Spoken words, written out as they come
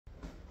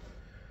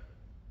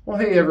Well,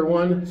 hey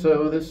everyone.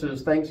 So this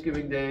is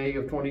Thanksgiving Day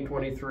of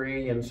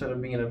 2023. Instead of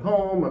being at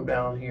home, I'm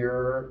down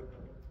here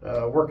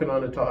working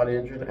on a Tod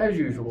engine as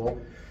usual.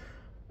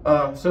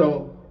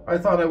 So I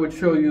thought I would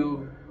show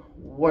you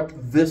what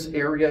this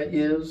area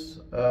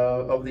is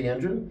of the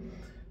engine.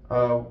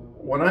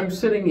 What I'm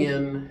sitting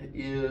in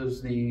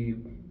is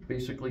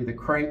basically the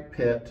crank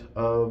pit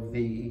of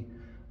the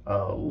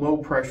low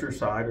pressure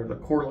side, or the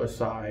coreless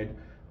side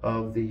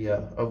of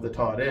the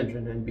Tod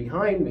engine, and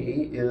behind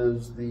me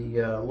is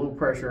the low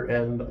pressure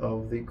end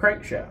of the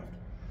crankshaft.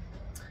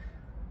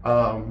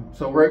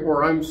 So right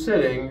where I'm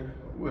sitting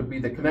would be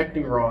the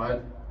connecting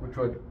rod, which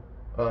would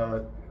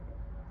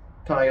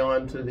tie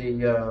on to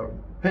the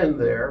pin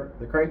there,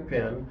 the crank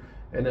pin,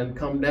 and then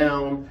come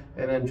down,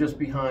 and then just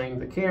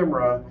behind the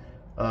camera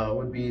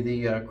would be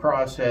the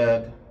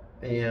crosshead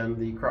and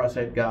the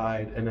crosshead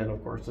guide, and then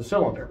of course the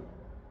cylinder.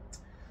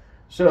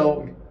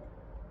 So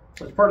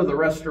as part of the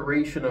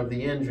restoration of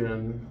the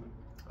engine,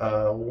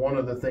 one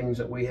of the things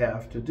that we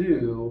have to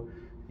do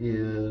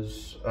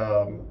is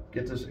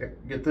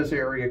get this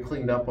area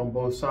cleaned up on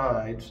both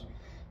sides,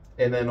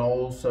 and then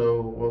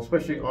also, well,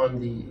 especially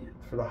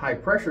for the high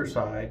pressure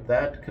side,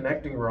 that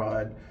connecting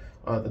rod,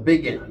 the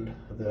big end,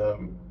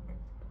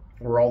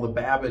 where all the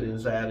babbitt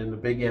is at in the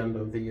big end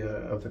of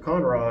the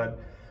con rod,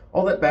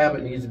 all that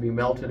babbitt needs to be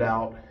melted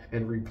out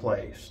and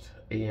replaced,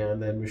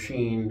 and then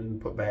machined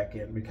and put back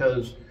in,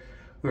 because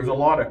there's a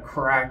lot of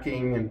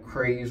cracking and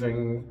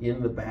crazing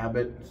in the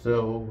babbitt.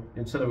 So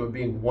instead of it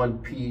being one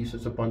piece,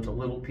 it's a bunch of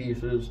little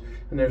pieces,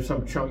 and there's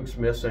some chunks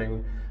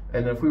missing.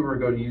 And if we were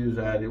going to use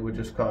that, it would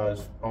just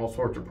cause all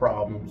sorts of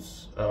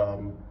problems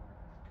on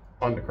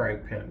the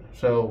crank pin.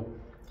 So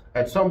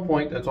at some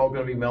point, that's all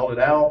going to be melted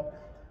out,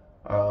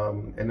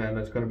 and then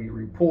it's going to be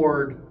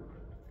repoured,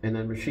 and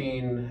then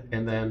machined,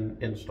 and then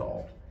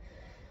installed.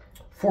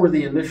 For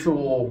the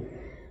initial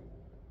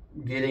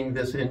getting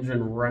this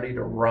engine ready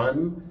to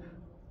run,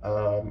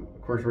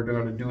 of course, we're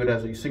going to do it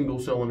as a single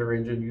cylinder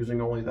engine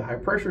using only the high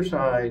pressure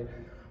side.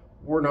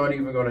 We're not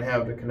even going to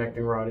have the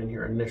connecting rod in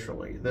here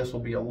initially. This will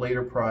be a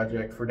later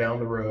project for down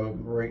the road.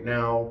 Right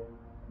now,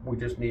 we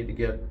just need to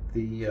get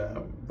the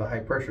high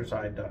pressure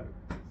side done.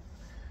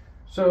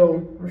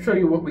 So I'll show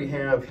you what we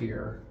have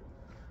here.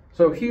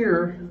 So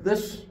here,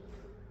 this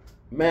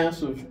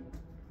massive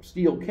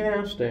steel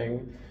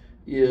casting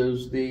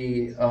is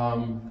the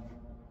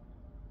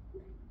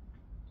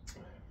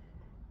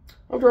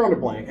I'm drawing a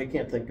blank, I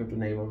can't think of the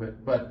name of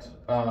it, but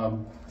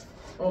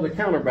the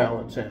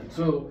counterbalance end.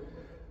 So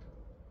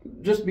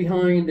just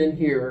behind in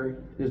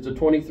here is the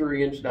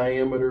 23-inch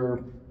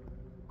diameter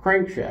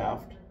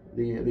crankshaft,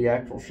 the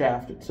actual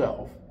shaft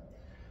itself.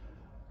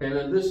 And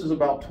then this is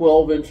about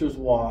 12 inches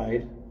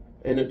wide,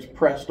 and it's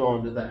pressed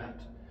onto that.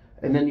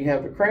 And then you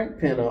have the crank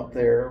pin up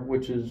there,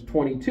 which is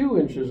 22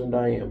 inches in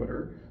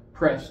diameter,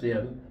 pressed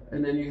in.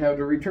 And then you have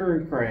the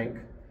return crank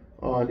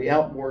on the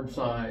outboard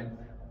side.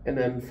 And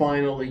then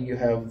finally you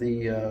have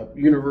the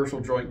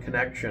universal joint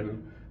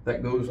connection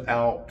that goes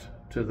out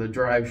to the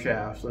drive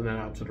shafts and then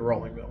out to the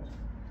rolling mills.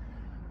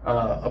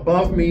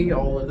 Above me,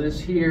 all of this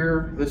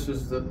here, this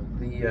is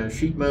the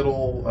sheet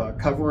metal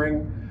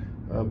covering,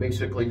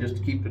 basically just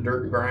to keep the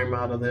dirt and grime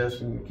out of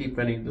this and keep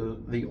any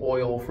of the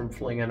oil from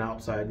flinging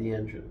outside the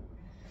engine.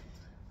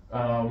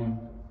 On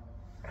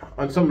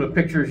some of the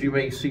pictures you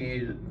may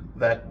see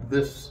that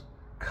this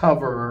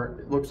cover,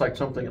 it looks like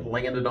something had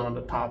landed on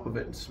the top of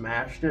it and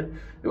smashed it.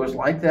 It was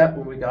like that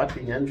when we got the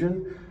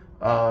engine.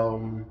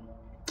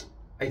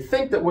 I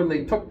think that when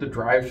they took the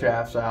drive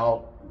shafts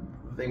out,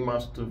 they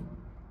must have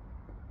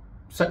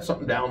set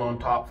something down on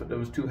top that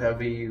was too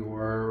heavy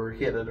or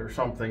hit it or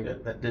something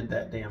that did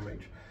that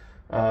damage.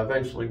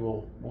 Eventually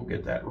we'll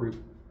get that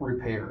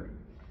repaired.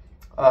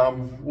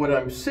 What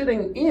I'm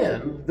sitting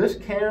in, this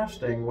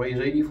casting weighs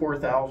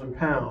 84,000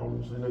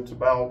 pounds, and it's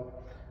about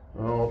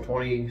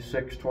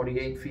 26,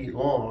 28 feet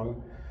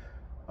long.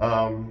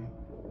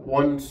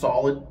 One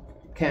solid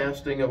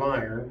casting of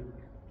iron,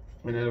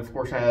 and it of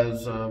course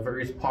has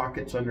various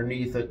pockets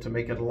underneath it to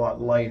make it a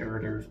lot lighter.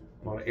 There's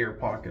a lot of air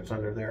pockets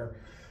under there.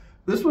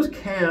 This was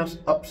cast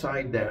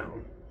upside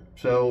down.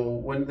 So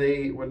when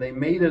they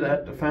made it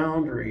at the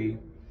foundry,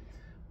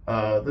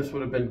 this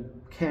would have been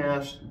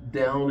cast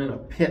down in a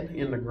pit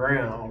in the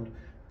ground,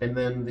 and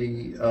then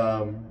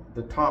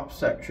the top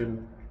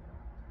section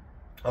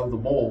of the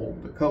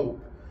mold, the cope,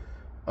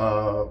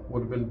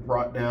 would have been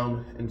brought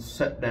down and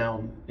set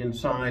down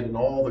inside, and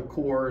all the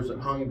cores that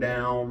hung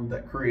down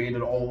that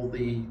created all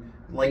the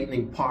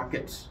lightning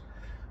pockets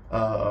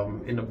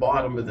in the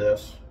bottom of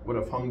this would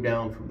have hung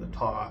down from the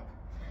top,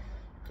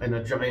 and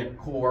a giant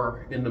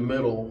core in the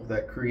middle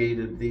that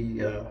created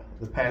the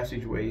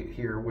passageway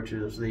here, which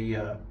is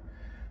the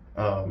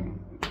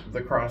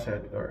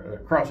crosshead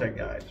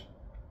guides.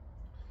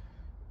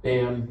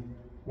 And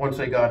once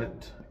they got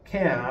it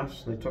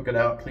cast, they took it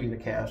out, cleaned the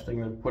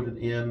casting, and put it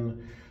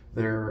in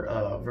their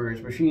various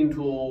machine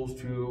tools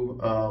to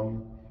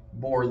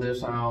bore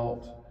this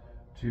out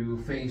to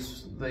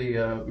face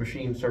the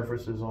machine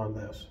surfaces on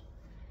this.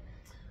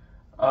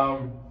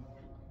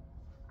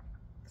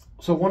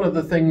 So one of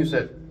the things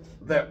that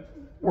that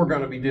we're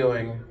going to be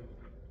doing,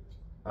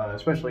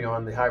 especially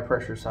on the high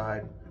pressure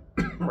side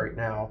right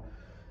now,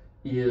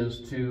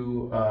 is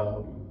to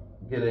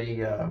get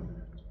a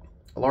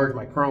large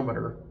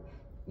micrometer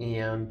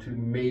and to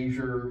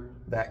measure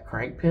that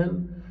crank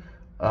pin.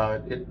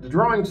 The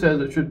drawing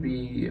says it should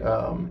be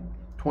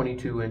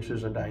 22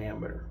 inches in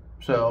diameter.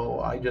 So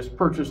I just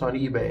purchased on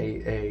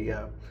eBay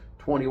a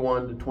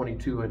 21 to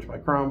 22 inch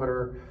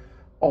micrometer.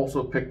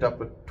 Also picked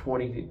up a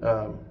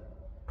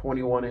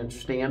 21 inch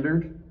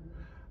standard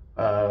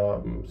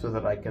so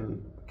that I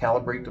can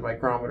calibrate the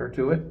micrometer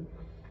to it.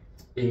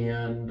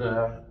 And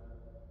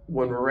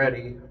when we're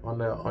ready, on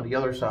the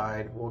other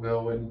side, we'll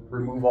go and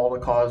remove all the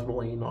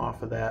cosmoline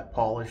off of that,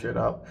 polish it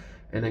up,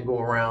 and then go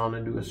around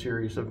and do a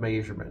series of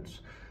measurements.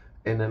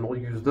 And then we'll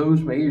use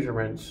those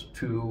measurements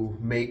to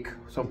make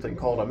something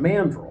called a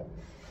mandrel.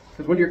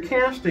 Because when you're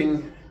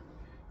casting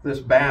this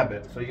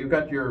babbitt, so you've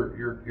got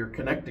your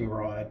connecting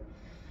rod,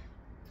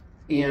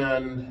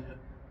 and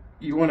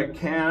you want to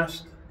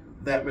cast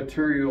that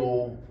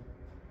material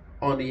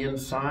on the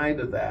inside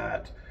of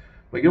that,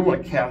 but you don't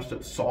want to cast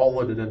it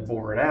solid and then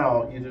bore it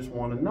out. You just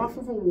want enough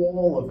of a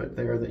wall of it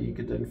there that you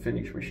could then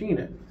finish machine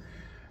it.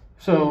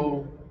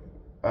 So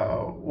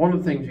one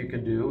of the things you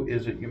can do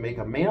is that you make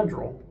a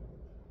mandrel,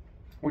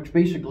 which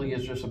basically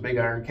is just a big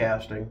iron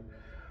casting,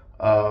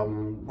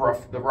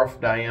 the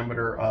rough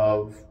diameter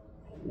of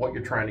what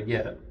you're trying to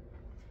get.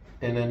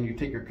 And then you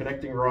take your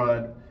connecting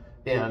rod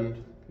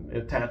and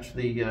attach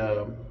the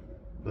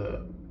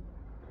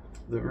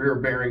rear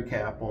bearing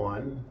cap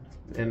on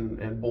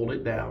and bolt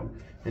it down.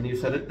 And you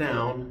set it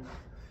down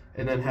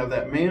and then have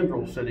that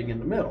mandrel sitting in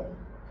the middle.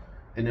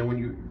 And then when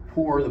you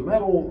pour the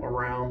metal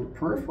around the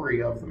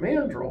periphery of the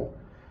mandrel,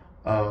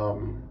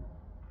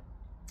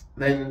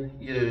 then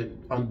you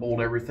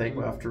unbolt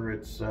everything after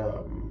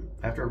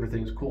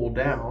everything's cooled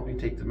down. You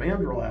take the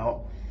mandrel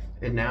out,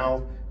 and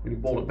now when you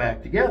bolt it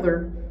back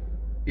together,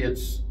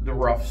 it's the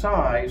rough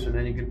size, and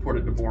then you can put it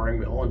in the boring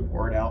mill and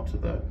bore it out to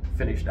the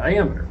finished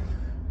diameter.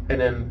 And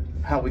then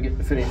how we get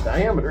the finished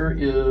diameter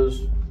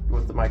is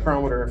with the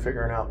micrometer and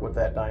figuring out what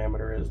that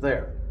diameter is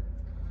there.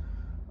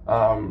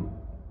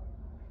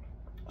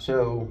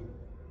 So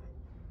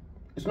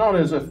it's not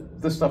as if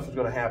this stuff is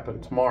going to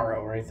happen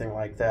tomorrow or anything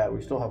like that.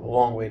 We still have a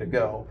long way to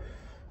go.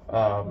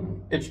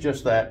 It's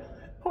just that,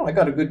 oh, I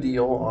got a good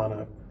deal on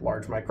a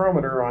large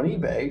micrometer on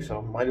eBay,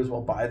 so might as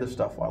well buy the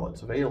stuff while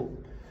it's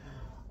available.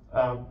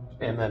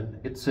 And then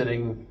it's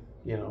sitting,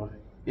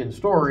 in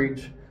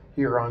storage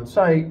here on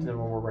site, and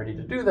when we're ready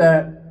to do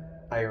that,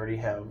 I already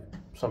have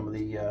some of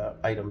the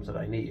items that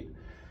I need.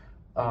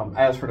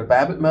 As for the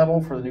babbitt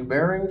metal for the new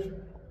bearings,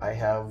 I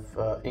have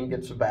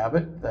ingots of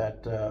babbitt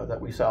that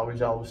we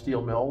salvaged out of the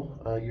steel mill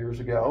years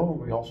ago.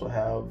 We also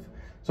have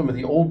some of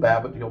the old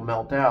babbitt you'll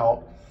melt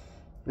out.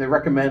 They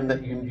recommend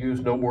that you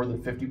use no more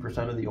than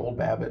 50% of the old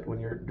babbitt when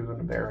you're doing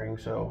the bearing,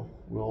 so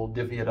we'll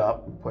divvy it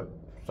up and put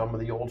some of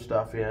the old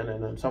stuff in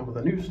and then some of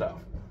the new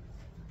stuff.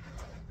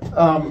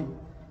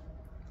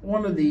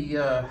 One of the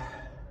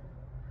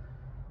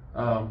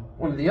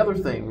other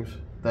things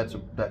that's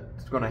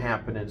going to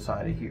happen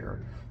inside of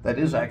here, that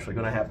is actually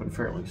going to happen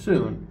fairly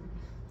soon,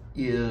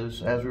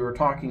 is, as we were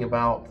talking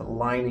about, the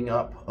lining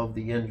up of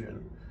the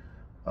engine,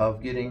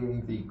 of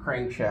getting the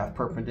crankshaft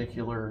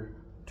perpendicular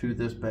to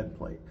this bed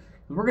plate.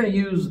 We're going to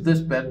use this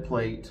bed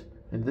plate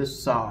and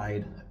this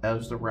side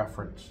as the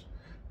reference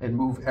and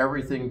move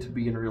everything to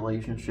be in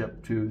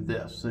relationship to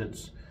this.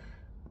 Since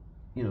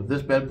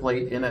this bed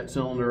plate and that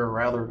cylinder are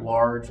rather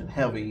large and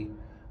heavy,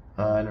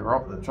 and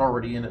it's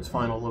already in its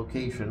final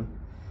location,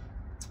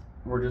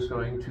 we're just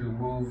going to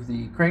move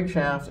the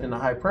crankshaft and the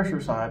high pressure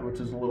side,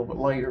 which is a little bit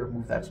lighter,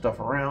 move that stuff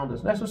around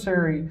as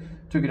necessary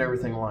to get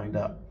everything lined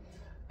up.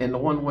 And the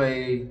one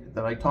way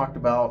that I talked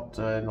about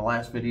in the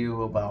last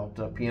video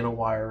about piano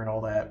wire and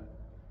all that,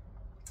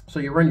 so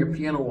you run your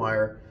piano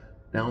wire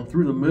down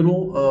through the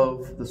middle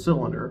of the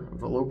cylinder, of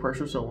the low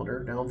pressure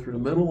cylinder, down through the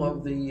middle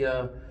of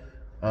the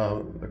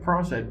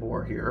crosshead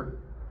bore here.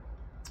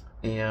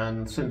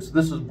 And since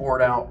this is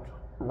bored out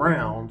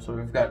round, so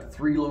we've got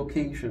 3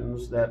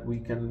 locations that we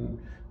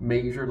can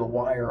measure the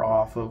wire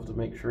off of to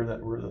make sure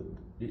that we're the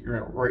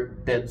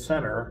right dead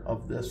center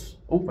of this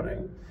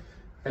opening.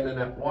 And then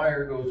that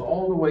wire goes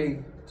all the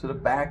way to the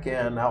back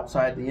end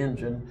outside the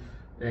engine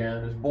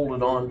and is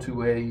bolted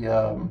onto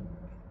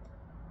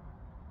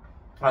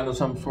onto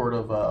some sort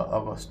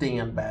of a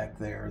stand back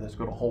there that's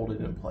going to hold it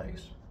in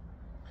place.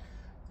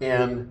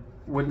 And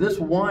when this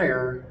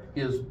wire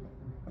is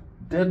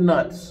dead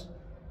nuts,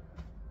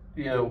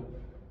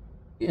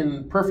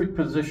 in perfect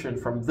position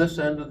from this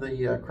end of the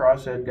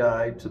crosshead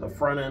guide to the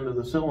front end of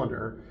the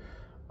cylinder,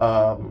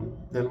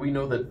 then we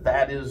know that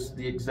that is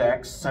the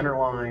exact center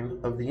line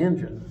of the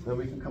engine. Then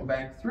we can come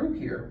back through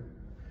here,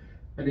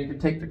 and you can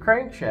take the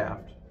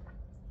crankshaft,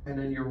 and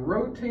then you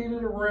rotate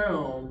it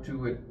around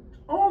to it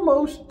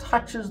almost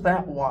touches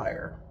that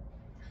wire.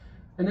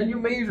 And then you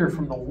measure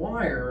from the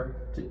wire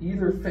to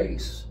either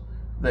face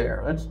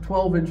there. That's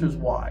 12 inches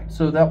wide.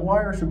 So that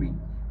wire should be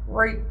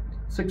right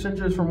 6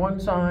 inches from one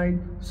side,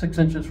 6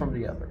 inches from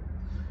the other.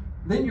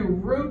 Then you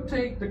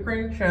rotate the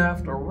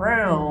crankshaft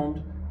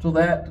around till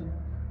that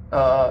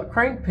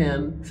crank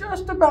pin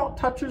just about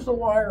touches the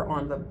wire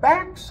on the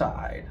back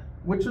side,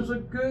 which is a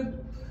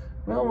good,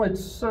 well,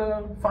 it's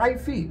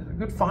 5 feet, a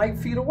good 5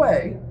 feet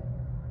away.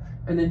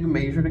 And then you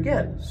measure it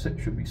again. It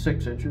should be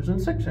 6 inches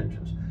and 6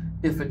 inches.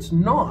 If it's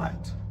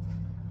not,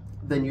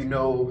 then you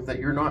know that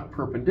you're not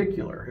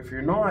perpendicular. If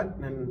you're not,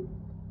 then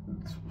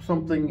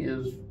something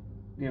is,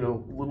 you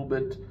know, a little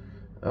bit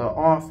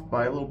off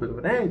by a little bit of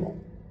an angle.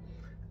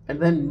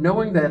 And then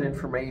knowing that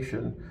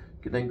information,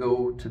 you can then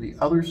go to the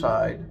other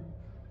side,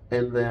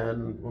 and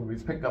then when we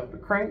pick up the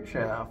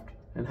crankshaft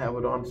and have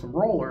it on some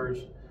rollers,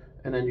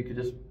 and then you can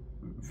just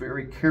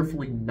very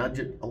carefully nudge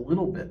it a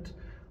little bit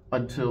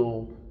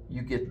until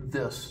you get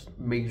this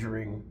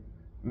measuring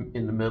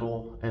in the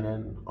middle, and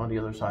then on the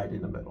other side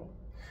in the middle.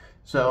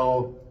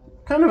 So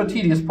kind of a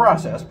tedious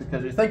process,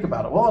 because you think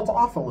about it, well, it's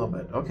off a little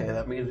bit. Okay,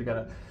 that means you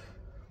gotta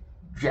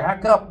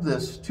jack up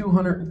this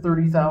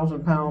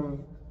 230,000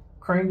 pound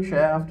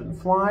crankshaft and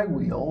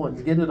flywheel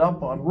and get it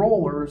up on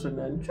rollers, and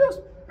then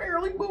just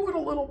barely move it a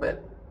little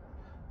bit,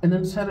 and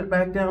then set it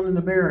back down in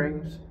the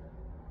bearings,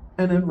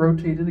 and then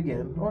rotate it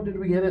again. Oh, did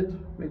we get it?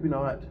 Maybe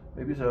not,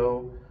 maybe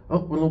so. Oh,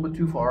 went a little bit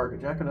too far,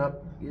 jack it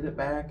up, get it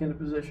back into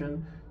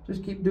position.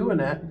 Just keep doing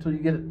that until you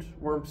get it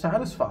where I'm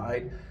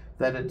satisfied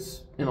that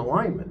it's in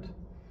alignment.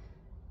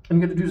 I'm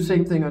going to do the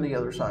same thing on the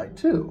other side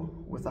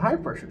too, with the high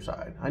pressure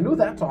side. I know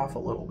that's off a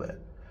little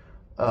bit.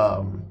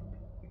 And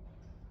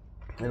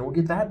we'll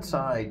get that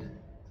side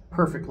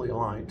perfectly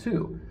aligned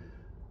too.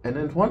 And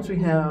then once we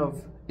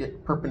have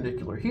it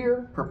perpendicular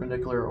here,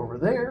 perpendicular over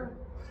there,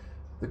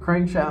 the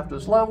crankshaft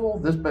is level,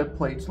 this bed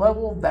plate's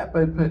level, that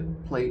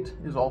bed plate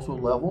is also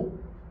level.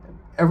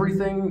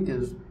 Everything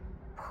is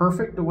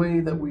perfect the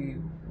way that we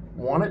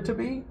want it to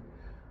be,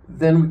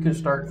 then we can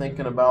start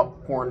thinking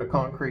about pouring the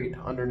concrete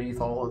underneath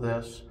all of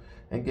this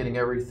and getting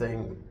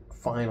everything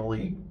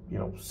finally, you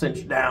know,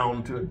 cinched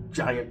down to a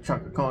giant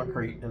chunk of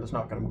concrete, and it's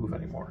not going to move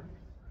anymore.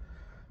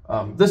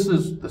 This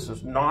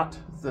is not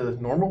the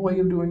normal way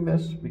of doing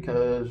this,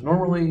 because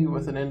normally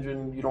with an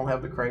engine you don't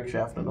have the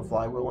crankshaft and the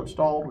flywheel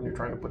installed when you're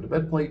trying to put the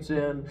bed plates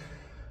in.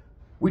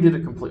 We did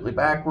it completely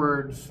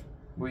backwards.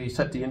 We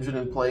set the engine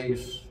in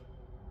place,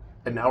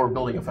 and now we're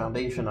building a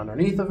foundation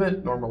underneath of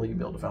it. Normally you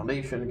build a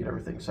foundation, get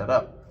everything set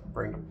up,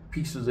 bring the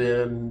pieces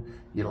in,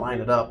 you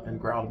line it up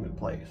and ground them in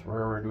place.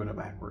 We're doing it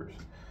backwards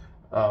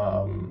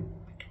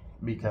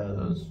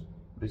because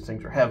these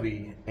things are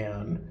heavy.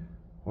 And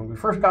when we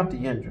first got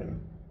the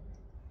engine,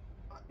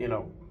 you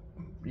know,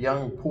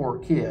 young poor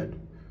kid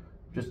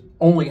just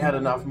only had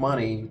enough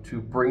money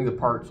to bring the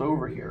parts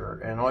over here,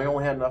 and I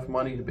only had enough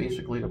money to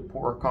basically to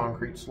pour a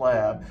concrete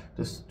slab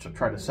to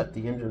try to set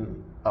the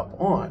engine up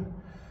on.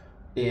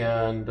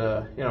 And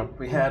you know,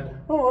 we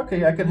had, oh,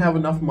 okay, I could have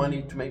enough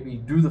money to maybe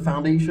do the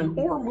foundation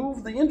or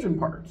move the engine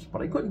parts,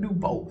 but I couldn't do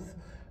both.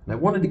 And I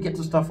wanted to get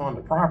the stuff on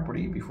the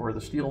property before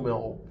the steel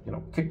mill, you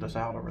know, kicked us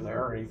out over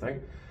there or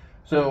anything.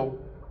 So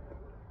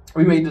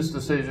we made this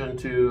decision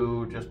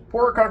to just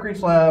pour a concrete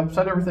slab,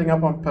 set everything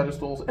up on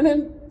pedestals, and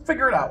then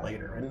figure it out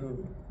later.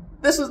 And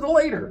this is the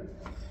later.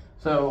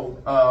 So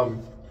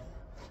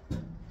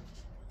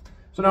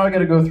so now I got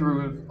to go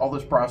through all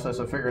this process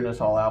of figuring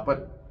this all out,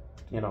 but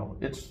you know,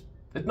 it's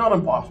not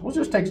impossible. It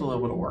just takes a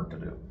little bit of work to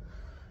do.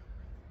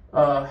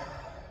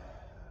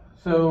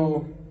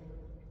 So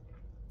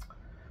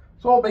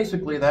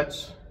basically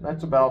that's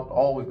about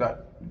all we've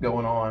got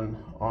going on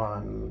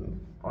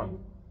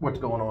what's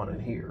going on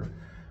in here.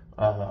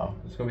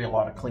 It's going to be a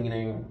lot of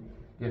cleaning,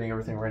 getting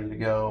everything ready to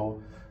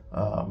go.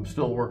 I'm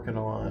still working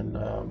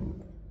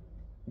on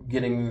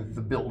getting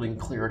the building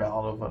cleared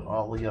out of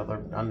all the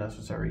other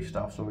unnecessary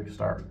stuff, so we can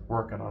start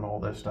working on all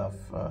this stuff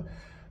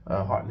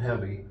hot and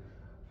heavy.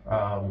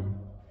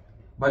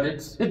 But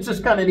it's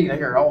just kind of neat.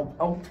 Here,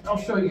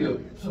 I'll show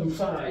you some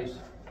size.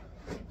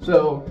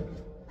 So,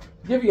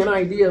 give you an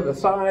idea of the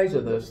size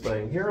of this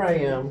thing. Here I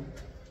am,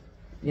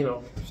 you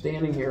know,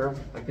 standing here.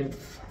 I can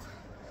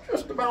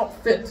just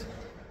about fit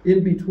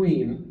in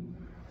between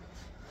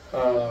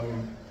of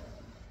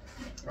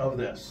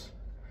this,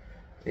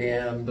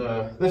 and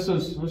this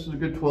is a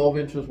good 12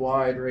 inches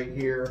wide right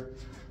here.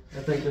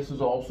 I think this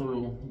is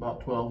also about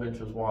 12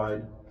 inches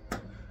wide.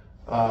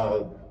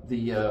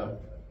 The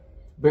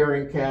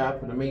bearing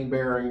cap and the main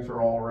bearings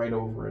are all right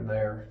over in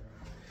there.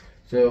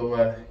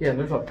 So yeah,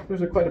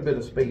 there's quite a bit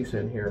of space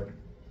in here.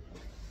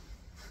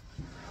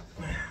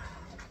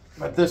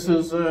 But this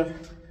is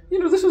you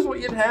know, this is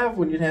what you'd have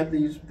when you'd have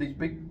these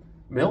big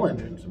mill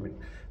engines. I mean,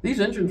 these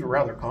engines were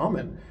rather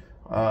common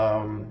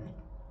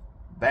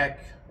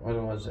back,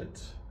 when was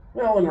it?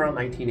 Well, in around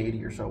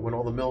 1980 or so, when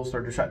all the mills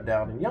started shutting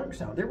down in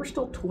Youngstown. There were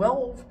still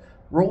 12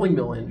 rolling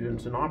mill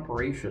engines in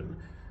operation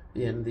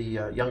in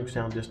the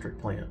Youngstown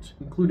district plants,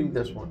 including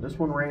this one. This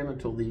one ran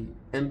until the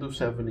end of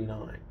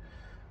 '79.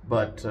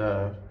 But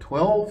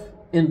 12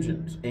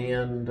 engines,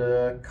 and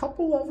a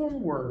couple of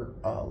them were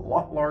a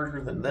lot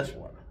larger than this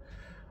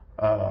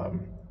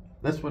one.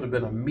 This would have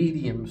been a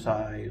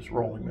medium-sized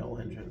rolling mill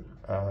engine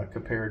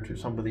compared to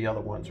some of the other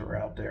ones that are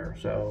out there.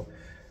 So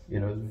you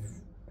know,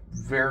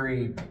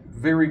 very,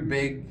 very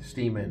big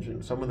steam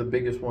engines, some of the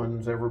biggest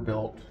ones ever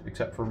built,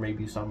 except for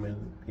maybe some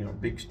in, you know,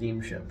 big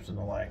steamships and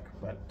the like.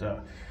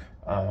 But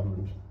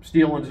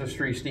steel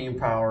industry, steam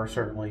power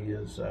certainly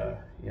is,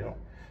 you know,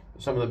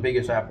 some of the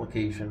biggest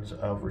applications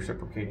of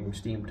reciprocating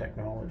steam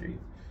technology.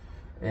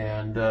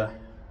 And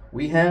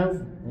we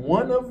have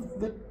one of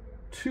the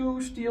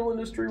 2 steel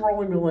industry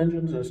rolling mill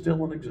engines that's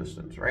still in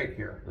existence right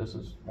here. This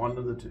is one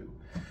of the 2.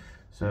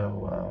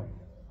 So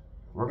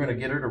we're going to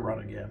get her to run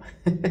again.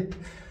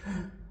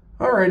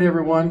 All right,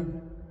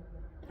 everyone.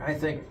 I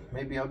think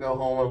maybe I'll go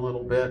home a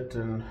little bit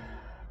and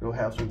go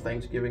have some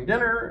Thanksgiving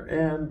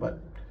dinner, but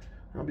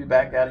I'll be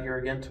back out here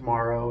again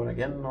tomorrow and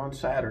again on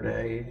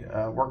Saturday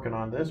working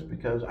on this,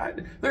 because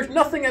there's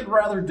nothing I'd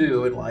rather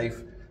do in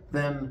life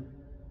than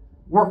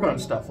work on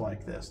stuff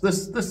like this.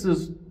 This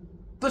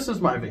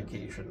is my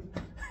vacation.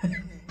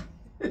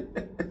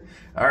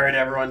 All right,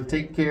 everyone,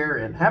 take care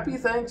and happy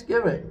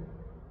Thanksgiving.